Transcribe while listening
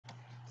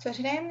So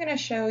today I'm going to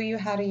show you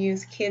how to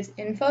use Kids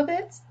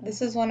InfoBits.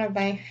 This is one of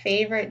my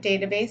favorite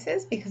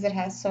databases because it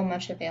has so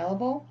much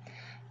available.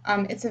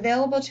 It's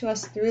available to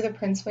us through the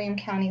Prince William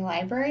County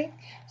Library.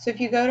 So if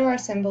you go to our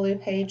Symbaloo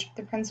page,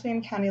 the Prince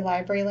William County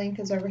Library link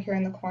is over here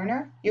in the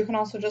corner. You can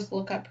also just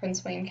look up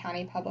Prince William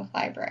County Public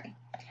Library.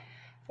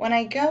 When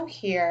I go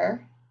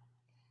here,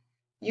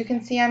 you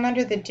can see I'm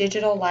under the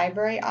digital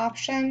library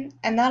option,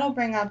 and that'll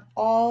bring up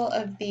all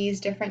of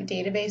these different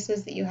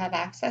databases that you have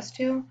access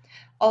to.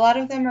 A lot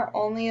of them are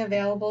only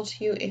available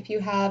to you if you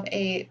have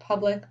a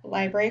public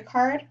library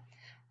card,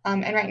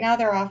 and right now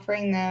they're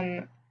offering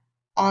them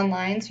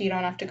online so you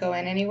don't have to go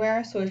in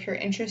anywhere. So if you're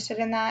interested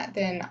in that,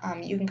 then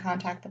you can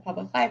contact the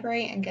public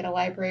library and get a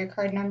library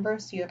card number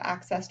so you have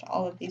access to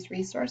all of these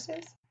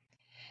resources.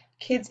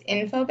 Kids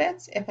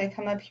InfoBits, if I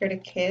come up here to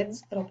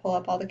Kids, it'll pull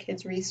up all the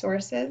kids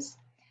resources.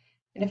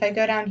 And if I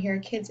go down here,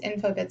 Kids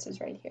InfoBits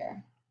is right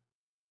here.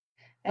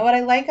 Now what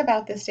I like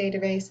about this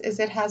database is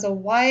it has a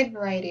wide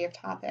variety of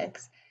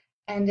topics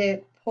and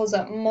it pulls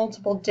up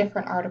multiple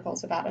different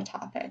articles about a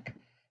topic.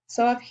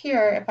 So up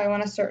here, if I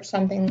want to search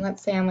something,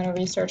 let's say I'm going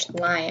to research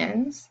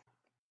lions,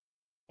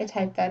 I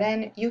type that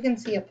in, you can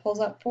see it pulls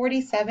up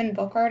 47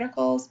 book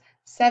articles,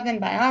 7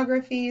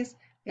 biographies,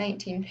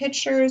 19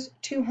 pictures,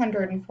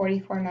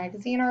 244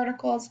 magazine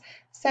articles,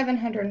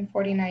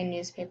 749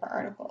 newspaper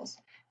articles.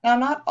 Now,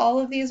 not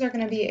all of these are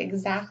going to be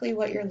exactly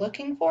what you're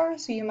looking for,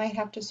 so you might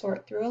have to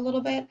sort through a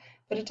little bit,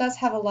 but it does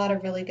have a lot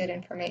of really good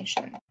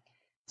information.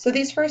 So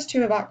these first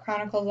two about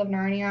Chronicles of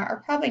Narnia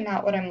are probably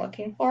not what I'm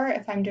looking for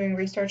if I'm doing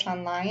research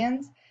on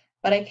lions,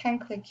 but I can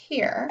click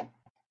here.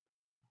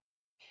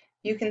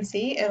 You can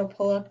see it'll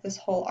pull up this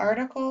whole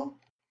article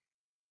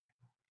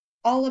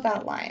all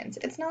about lions.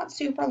 It's not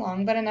super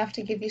long, but enough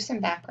to give you some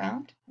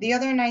background. The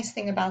other nice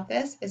thing about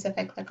this is if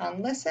I click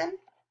on Listen.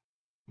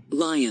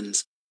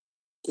 Lions.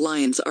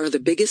 Lions are the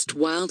biggest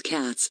wild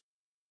cats.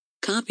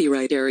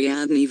 Copyright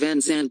Ariadne Van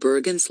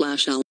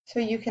Zandbergen/L. So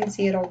you can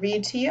see it'll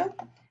read to you.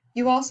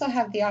 You also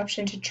have the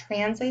option to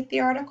translate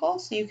the article,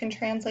 so you can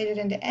translate it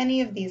into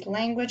any of these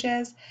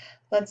languages.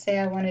 Let's say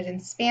I want it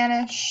in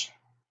Spanish.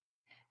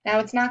 Now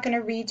it's not going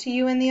to read to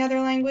you in the other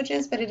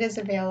languages, but it is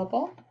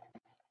available.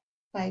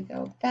 If I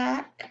go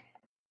back.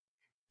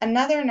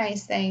 Another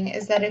nice thing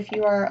is that if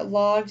you are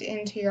logged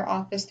into your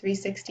Office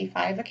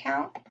 365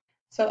 account,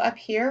 so up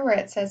here where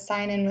it says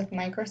sign in with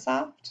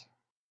Microsoft,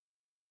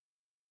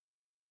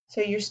 so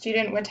your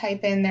student would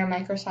type in their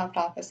Microsoft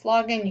Office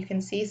login. You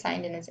can see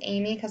signed in as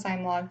Amy because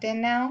I'm logged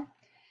in now.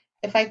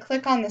 If I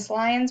click on this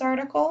Lions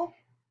article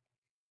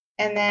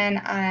and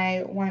then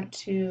I want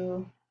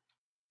to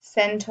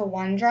send to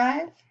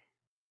OneDrive,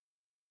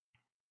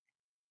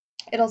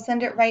 it'll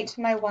send it right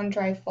to my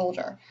OneDrive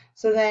folder.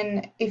 So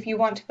then if you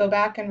want to go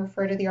back and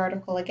refer to the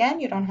article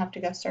again, you don't have to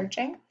go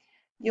searching.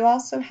 You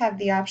also have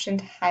the option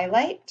to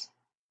highlight.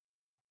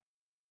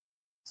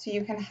 So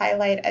you can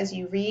highlight as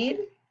you read.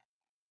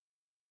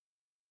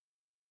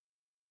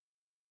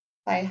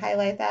 If I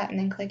highlight that and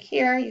then click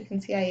here, you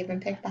can see I even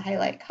picked the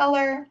highlight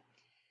color.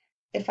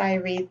 If I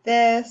read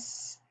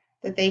this,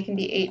 that they can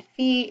be 8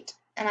 feet,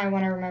 and I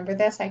want to remember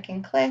this, I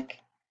can click.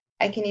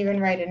 I can even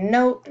write a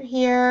note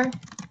here.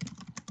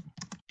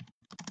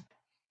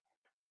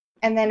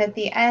 And then at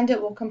the end,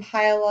 it will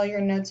compile all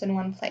your notes in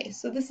one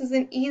place. So this is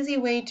an easy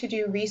way to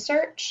do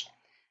research.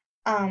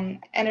 And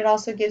it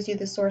also gives you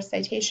the source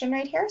citation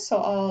right here. So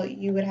all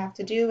you would have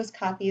to do is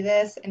copy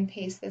this and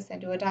paste this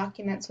into a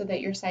document so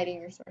that you're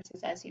citing your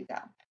sources as you go.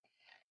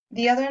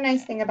 The other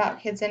nice thing about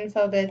Kids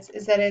InfoBits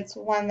is that it's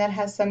one that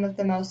has some of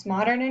the most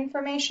modern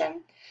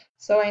information.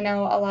 So I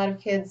know a lot of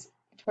kids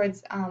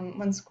towards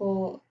when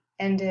school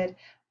ended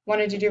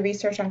wanted to do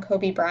research on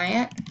Kobe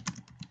Bryant.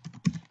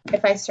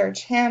 If I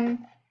search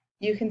him,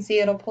 you can see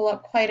it'll pull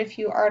up quite a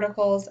few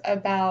articles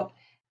about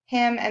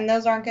him, and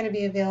those aren't going to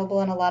be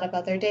available in a lot of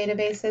other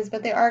databases,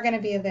 but they are going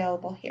to be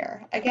available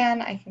here.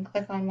 Again, I can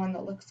click on one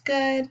that looks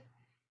good.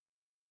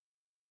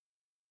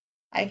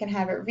 I can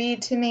have it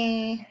read to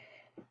me.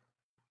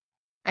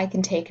 I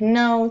can take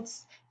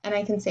notes, and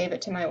I can save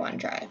it to my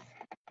OneDrive.